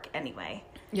dark anyway.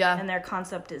 Yeah, and their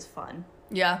concept is fun.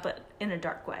 Yeah, but in a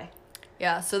dark way.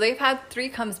 Yeah, so they've had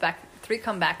three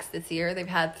comebacks this year. They've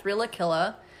had Thrilla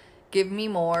Killa, Give Me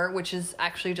More, which is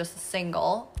actually just a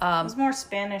single. It was more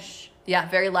Spanish. Yeah,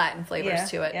 very Latin flavors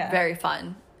to it. Yeah. Very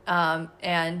fun.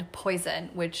 And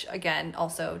Poison, which again,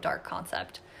 also dark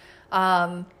concept.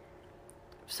 So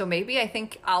maybe I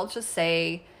think I'll just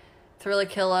say Thrilla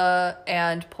Killa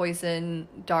and Poison,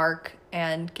 dark,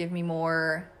 and Give Me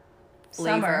More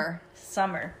flavor.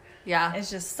 Summer. Yeah. It's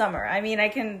just summer. I mean, I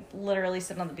can literally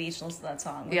sit on the beach and listen to that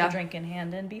song with a drink in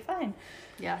hand and be fine.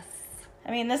 Yes. I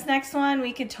mean, this next one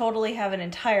we could totally have an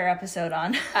entire episode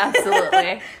on.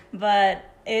 Absolutely. But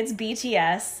it's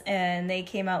BTS, and they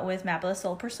came out with Map of the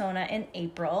Soul Persona in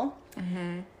April.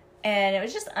 Mm-hmm. And it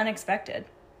was just unexpected.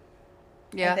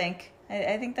 Yeah.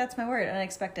 I think that's my word,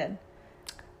 unexpected.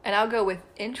 And I'll go with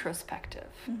introspective.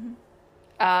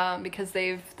 Mm-hmm. Because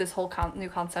this whole new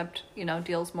concept,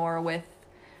 deals more with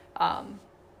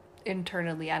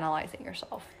internally analyzing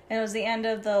yourself. And it was the end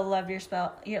of the love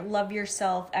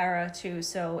yourself era too,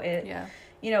 so it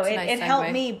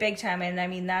helped me big time. And I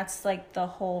mean, that's like the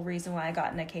whole reason why I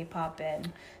got into K-pop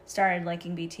and started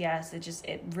liking BTS.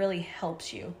 It really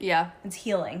helps you. Yeah, it's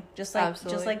healing, just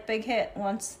like Big Hit.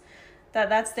 Once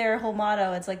that's their whole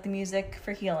motto. It's like the music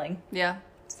for healing. Yeah.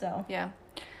 So yeah.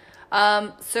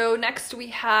 So next we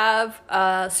have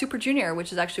Super Junior,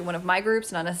 which is actually one of my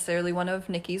groups, not necessarily one of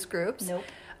Nikki's groups. Nope.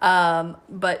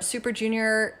 But Super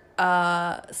Junior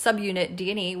subunit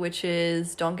D&E, which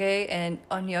is Donghae and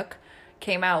Eunhyuk,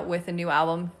 came out with a new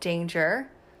album, Danger,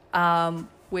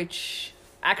 which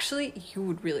actually you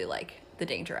would really like the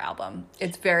Danger album.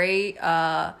 It's very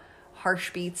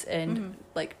harsh beats and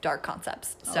like dark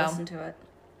concepts. I'll listen to it.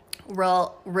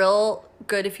 Real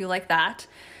good if you like that.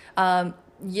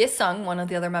 Yesung, one of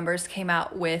the other members, came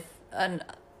out with an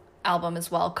album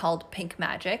as well called Pink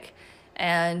Magic,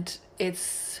 and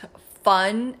it's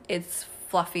fun, it's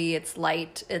fluffy, it's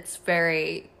light, it's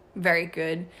very, very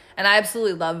good, and I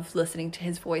absolutely love listening to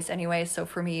his voice anyway, so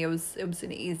for me it was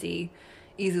an easy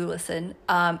listen.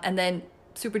 And then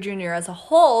Super Junior as a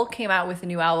whole came out with a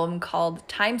new album called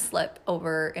Time Slip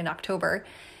over in October,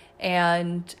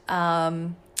 and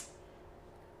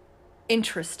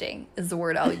interesting is the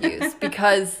word I'll use,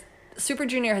 because Super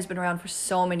Junior has been around for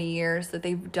so many years that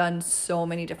they've done so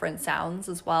many different sounds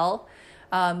as well.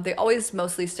 They always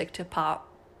mostly stick to pop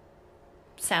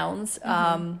sounds,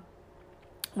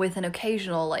 with an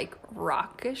occasional like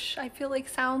rockish, I feel like,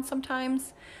 sound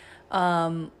sometimes.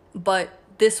 But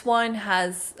this one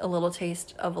has a little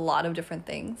taste of a lot of different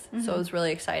things, so it was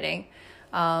really exciting.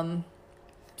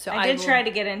 So I did try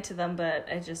to get into them, but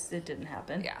it didn't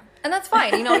happen. Yeah. And that's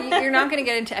fine. You're not going to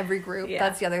get into every group. Yeah.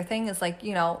 That's the other thing, is like,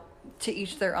 to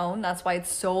each their own. That's why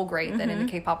it's so great that in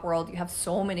the K-pop world you have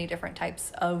so many different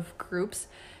types of groups,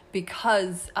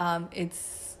 because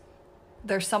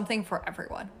there's something for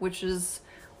everyone, which is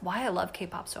why I love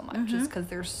K-pop so much, is because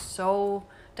they're so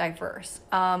diverse.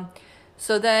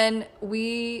 So then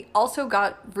we also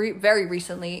got very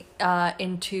recently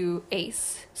into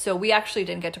Ace. So we actually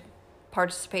didn't get to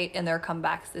participate in their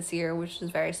comebacks this year, which is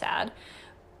very sad,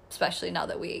 especially now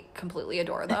that we completely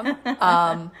adore them.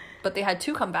 But they had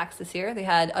two comebacks this year. They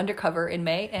had Undercover in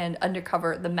May and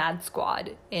Undercover the Mad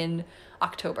Squad in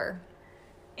October.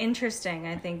 Interesting,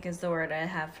 I think, is the word I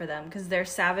have for them, because their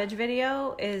Savage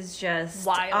video is just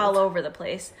wild, all over the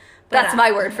place. But that's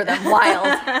my word for them,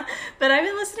 wild. But I've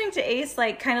been listening to Ace,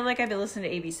 kind of like I've been listening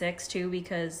to AB6 too,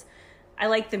 because I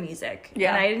like the music.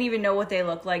 Yeah. And I didn't even know what they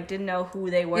looked like, didn't know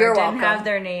who they were, didn't have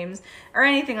their names or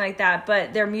anything like that,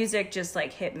 but their music just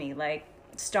hit me,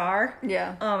 Star.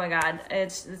 Yeah. Oh my god.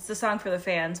 It's the song for the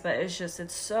fans, but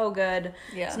it's so good.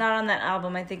 Yeah. It's not on that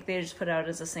album. I think they just put it out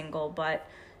as a single, but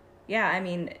yeah, I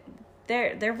mean,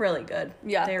 they're really good.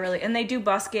 Yeah. And they do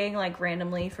busking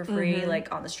randomly for free,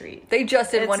 on the street. They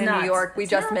just did one in New York. We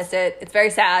just missed it. It's very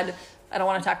sad. I don't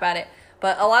want to talk about it.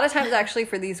 But a lot of times, actually,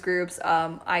 for these groups,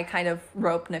 I kind of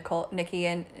rope Nikki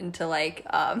into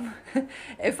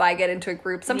if I get into a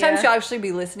group. Sometimes she'll actually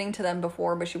be listening to them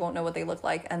before, but she won't know what they look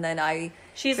like. And then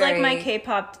she's like my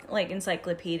K-pop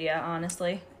encyclopedia,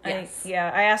 honestly. Yes. I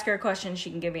ask her a question, she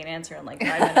can give me an answer in 5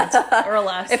 minutes or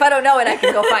less. If I don't know it, I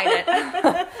can go find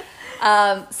it.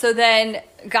 So then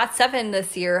GOT7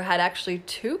 this year had actually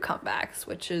 2 comebacks,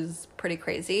 which is pretty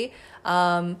crazy.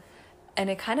 And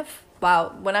it kind of,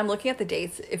 wow, when I'm looking at the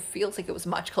dates, it feels like it was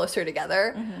much closer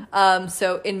together.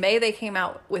 So in May, they came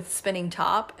out with Spinning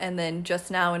Top, and then just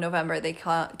now in November, they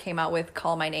came out with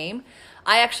Call My Name.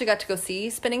 I actually got to go see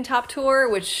Spinning Top tour,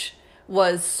 which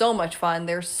was so much fun.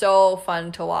 They're so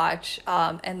fun to watch.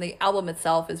 And the album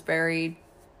itself is very,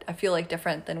 I feel like,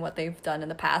 different than what they've done in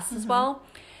the past as well.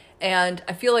 And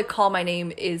I feel like Call My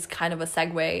Name is kind of a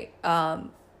segue.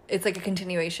 It's like a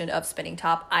continuation of Spinning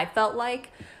Top, I felt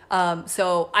like.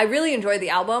 So I really enjoyed the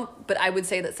album, but I would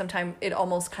say that sometimes it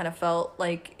almost kind of felt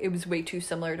like it was way too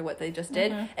similar to what they just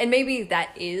did. And maybe that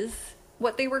is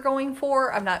what they were going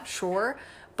for. I'm not sure.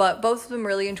 But both of them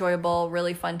really enjoyable,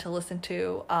 really fun to listen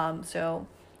to. So,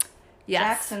 yes.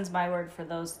 Jackson's my word for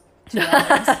those 2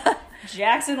 albums.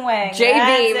 Jackson Wang.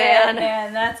 JB,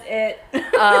 man. That's it.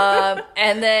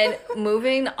 And then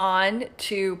moving on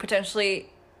to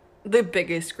potentially the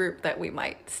biggest group that we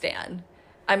might stand.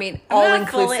 I mean,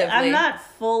 all-inclusively. I'm not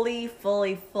fully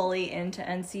into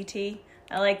NCT.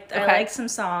 I like some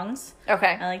songs.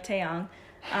 Okay. I like Taeyong.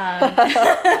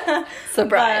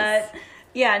 Surprise. But,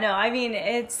 yeah, no, I mean,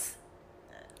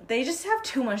 they just have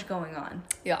too much going on.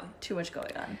 Yeah. Too much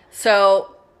going on.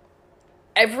 So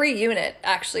every unit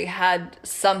actually had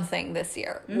something this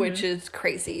year, which is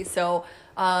crazy. So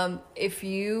if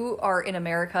you are in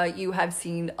America, you have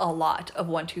seen a lot of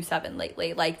 127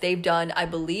 lately. Like, they've done, I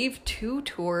believe, 2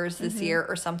 tours this year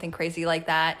or something crazy like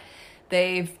that.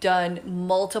 They've done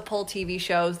multiple TV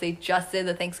shows. They just did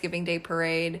the Thanksgiving Day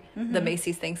Parade, the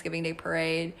Macy's Thanksgiving Day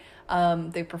Parade.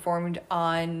 They performed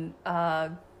on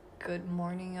Good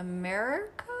Morning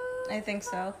America? I think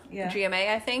so, yeah. GMA,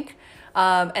 I think.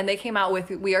 And they came out with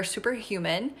We Are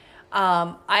Superhuman.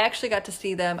 I actually got to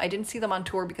see them. I didn't see them on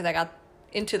tour because I got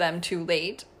into them too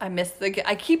late.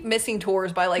 I keep missing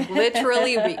tours by like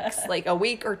literally weeks, like a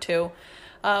week or 2.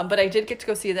 But I did get to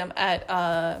go see them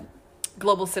at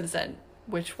Global Citizen,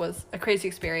 which was a crazy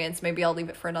experience. Maybe I'll leave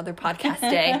it for another podcast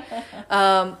day.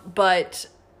 But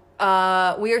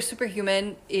We Are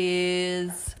Superhuman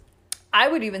is, I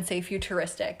would even say,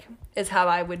 futuristic is how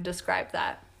I would describe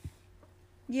that.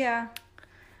 Yeah.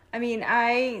 I mean,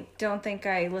 I don't think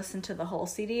I listened to the whole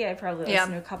CD. I probably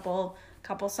listened to a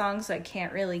couple songs. So I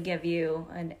can't really give you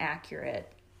an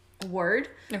accurate word.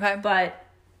 Okay. But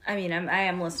I mean, I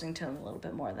am listening to them a little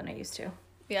bit more than I used to.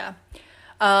 Yeah.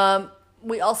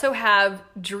 We also have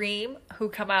Dream, who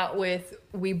come out with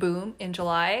We Boom in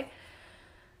July.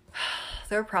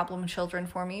 They're problem children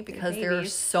for me because they're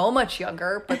so much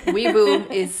younger, but We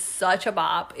Boom is such a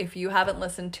bop. If you haven't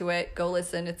listened to it, go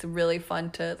listen. It's really fun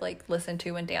to like listen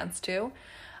to and dance to.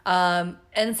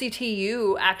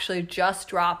 NCTU actually just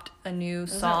dropped a new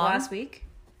song last week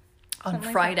on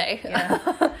Friday.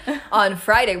 On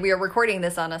Friday. We are recording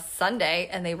this on a Sunday,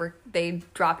 and they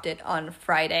dropped it on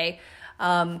Friday.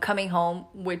 Coming Home,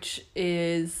 which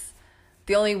is,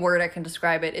 the only word I can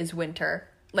describe it is winter.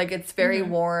 Like, it's very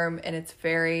warm, and it's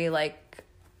very like,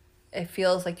 it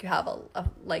feels like you have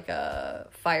a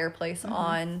fireplace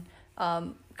on,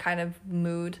 kind of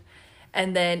mood.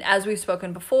 And then, as we've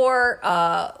spoken before,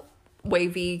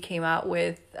 Wavy came out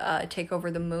with Take Over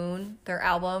the Moon, their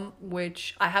album,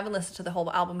 which I haven't listened to the whole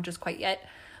album just quite yet,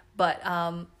 but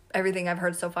everything I've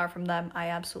heard so far from them, I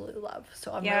absolutely love.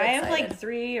 So I'm really excited. I have like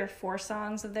 3 or 4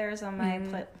 songs of theirs on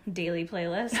my daily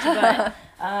playlist. But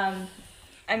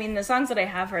I mean, the songs that I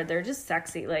have heard, they're just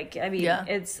sexy. Like, I mean,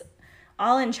 it's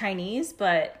all in Chinese,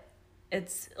 but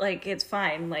it's like, it's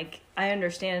fine. Like, I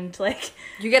understand. Like,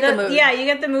 you get the mood. Yeah, you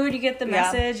get the mood. You get the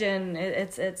message, and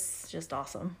it's just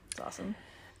awesome. It's awesome.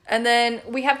 And then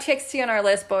we have TXT on our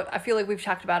list, but I feel like we've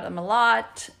talked about them a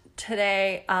lot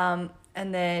today. And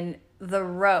then The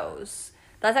Rose.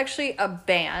 That's actually a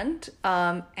band,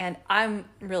 and I'm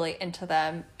really into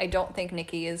them. I don't think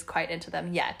Nikki is quite into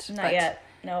them yet. Not yet.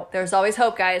 Nope. There's always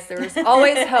hope, guys. There's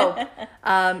always hope.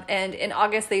 And in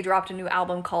August, they dropped a new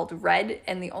album called Red,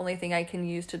 and the only thing I can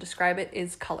use to describe it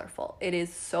is colorful. It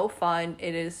is so fun.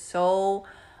 It is so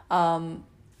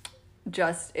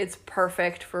it's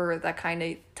perfect for that kind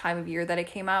of time of year that it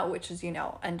came out, which is,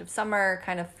 end of summer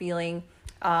kind of feeling.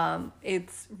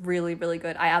 It's really, really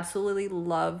good. I absolutely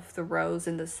love The Rose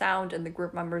and the sound, and the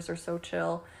group members are so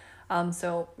chill.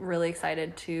 So really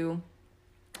excited to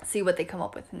see what they come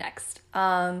up with next.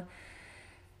 EXO.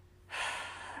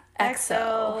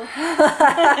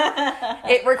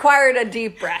 It required a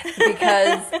deep breath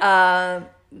because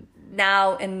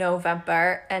now in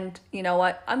November, and you know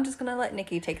what? I'm just gonna let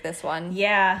Nikki take this one.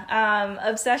 Yeah.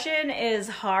 Obsession is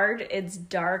hard, it's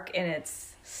dark, and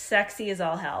it's sexy as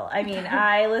all hell. I mean,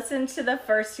 I listened to the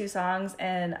first 2 songs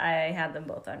and I had them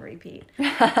both on repeat.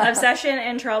 Obsession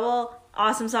and Trouble,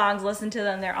 awesome songs. Listen to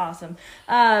them, they're awesome.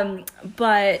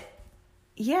 But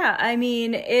yeah, I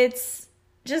mean, it's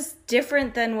just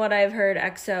different than what I've heard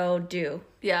EXO do.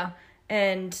 Yeah.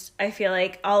 And I feel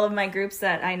like all of my groups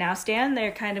that I now stan,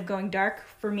 they're kind of going dark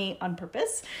for me on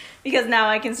purpose, because now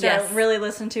I can start really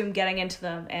listening to them, getting into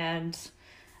them. And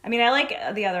I mean, I like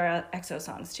the other EXO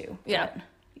songs too. Yeah.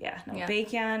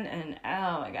 Baekhyun, and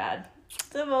oh my god,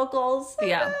 the vocals. So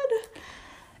good.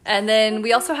 And then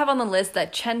we also have on the list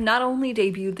that Chen not only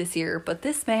debuted this year, but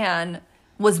this man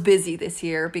was busy this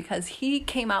year because he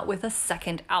came out with a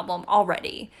second album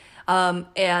already.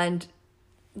 And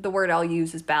the word I'll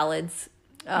use is ballads.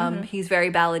 He's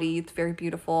very ballady. It's very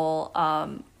beautiful.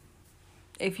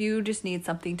 If you just need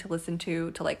something to listen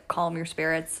to like calm your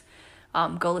spirits,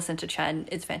 go listen to Chen.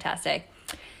 It's fantastic.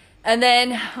 And then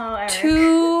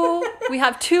we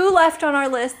have 2 left on our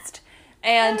list,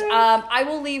 and I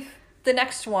will leave the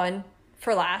next one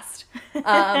for last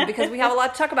because we have a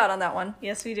lot to talk about on that one.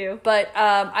 Yes, we do. But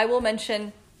I will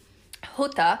mention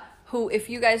Huta, who, if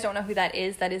you guys don't know who that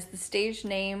is the stage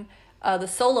name, the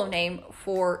solo name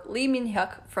for Lee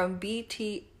Min-hyuk from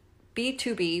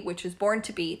B2B, which is Born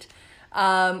to Beat.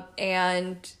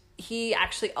 And he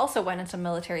actually also went into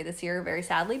military this year, very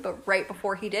sadly, but right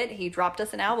before he did, he dropped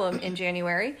us an album in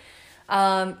January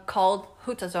called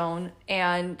Huta Zone,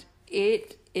 and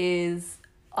it is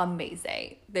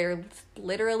amazing. There's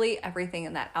literally everything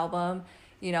in that album.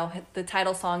 You know, the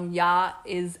title song, Ya,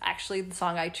 is actually the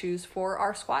song I choose for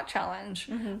our squat challenge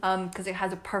because it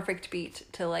has a perfect beat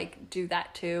to, like, do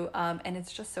that to, and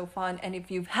it's just so fun. And if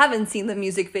you haven't seen the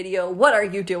music video, what are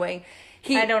you doing?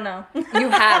 I don't know.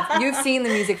 You've seen the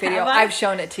music video. I've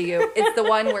shown it to you. It's the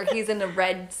one where he's in a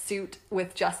red suit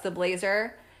with just the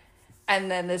blazer, and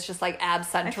then it's just like Ab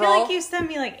Central. I feel like you send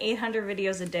me like 800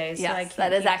 videos a day, so I can't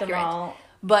that is keep accurate. them all.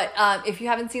 But if you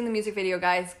haven't seen the music video,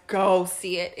 guys, go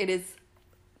see it. It is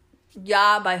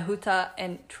Ya by Huta,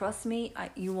 and trust me,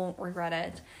 you won't regret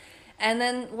it. And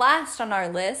then last on our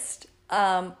list,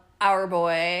 our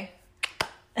boy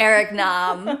Eric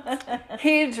Nam.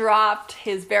 He dropped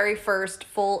his very first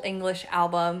full English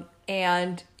album,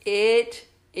 and it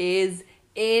is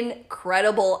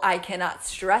incredible. I cannot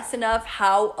stress enough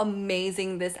how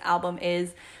amazing this album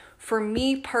is. For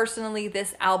me personally,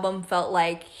 this album felt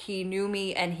like he knew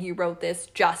me and he wrote this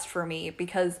just for me,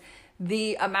 because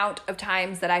the amount of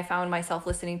times that I found myself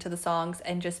listening to the songs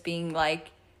and just being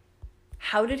like,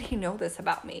 how did he know this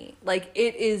about me? Like,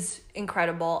 it is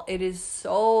incredible. It is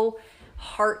so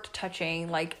heart-touching.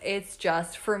 Like, it's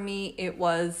just, for me, it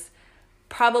was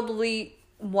probably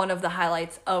one of the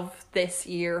highlights of this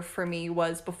year for me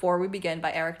was Before We Begin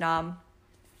by Eric Nam.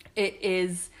 It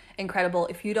is incredible.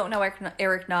 If you don't know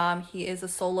Eric Nam, he is a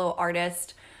solo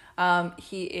artist.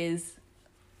 He is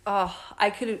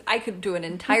I could do an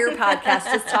entire podcast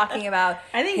just talking about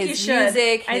his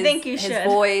music, his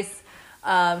voice,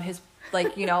 his,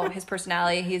 like, you know, his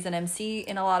personality. He's an MC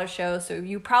in a lot of shows, so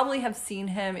you probably have seen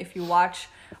him if you watch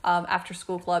After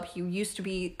School Club. He used to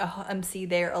be a MC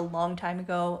there a long time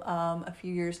ago, a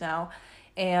few years now,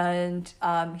 and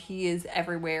he is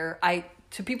everywhere.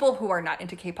 To people who are not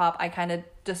into K-pop, I kind of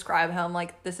describe him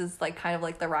like this is like kind of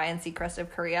like the Ryan Seacrest of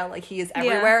Korea. Like, he is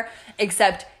everywhere,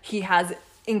 except he has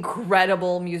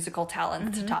incredible musical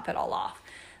talent to top it all off.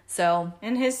 So,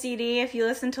 in his CD, if you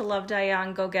listen to Love Die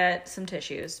Young, go get some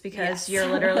tissues, because you're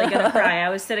literally gonna cry. I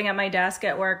was sitting at my desk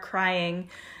at work crying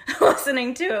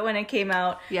listening to it when it came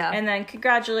out. And then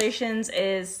Congratulations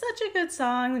is such a good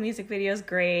song. The music video is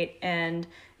great, and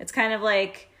it's kind of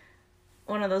like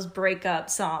one of those breakup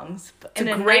songs, in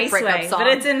a great breakup way. Song. But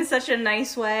it's in such a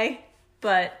nice way.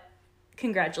 But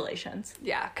congratulations.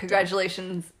 Yeah,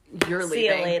 congratulations. You're leaving. See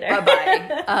you later.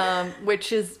 Bye-bye.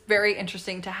 Which is very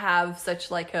interesting to have such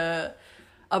like a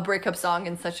breakup song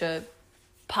in such a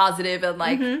positive and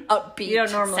like upbeat You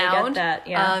don't normally sound. get that.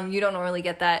 Yeah. You don't normally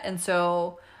get that. And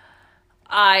so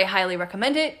I highly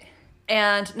recommend it.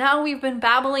 And now we've been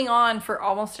babbling on for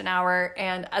almost an hour.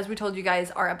 And as we told you guys,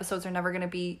 our episodes are never going to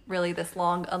be really this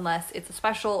long unless it's a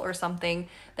special or something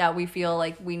that we feel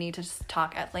like we need to just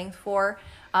talk at length for.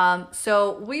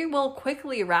 So we will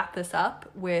quickly wrap this up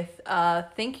with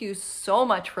thank you so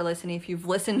much for listening. If you've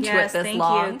listened to it this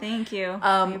long. Thank you.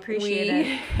 We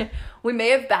appreciate it. We may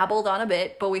have babbled on a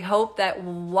bit, but we hope that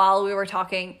while we were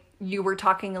talking, you were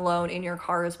talking alone in your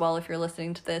car as well if you're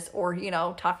listening to this, or, you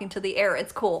know, talking to the air.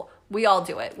 It's cool. We all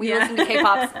do it. We listen to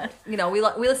K-pop. You know, we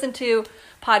listen to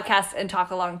podcasts and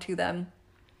talk along to them.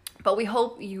 But we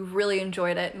hope you really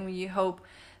enjoyed it, and we hope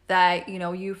that, you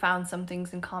know, you found some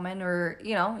things in common, or,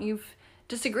 you know, you've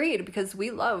disagreed, because we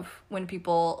love when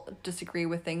people disagree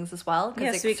with things as well.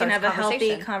 Yeah, so we can have a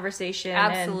healthy conversation.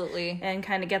 Absolutely. And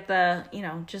kind of get the,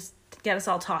 just get us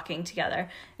all talking together.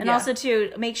 And Yeah. also,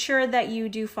 too, make sure that you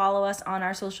do follow us on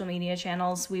our social media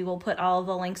channels. We will put all of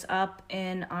the links up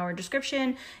in our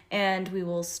description, and we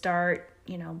will start,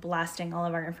 blasting all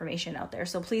of our information out there.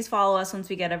 So please follow us once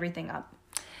we get everything up.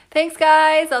 Thanks,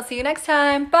 guys. I'll see you next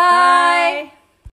time. Bye. Bye.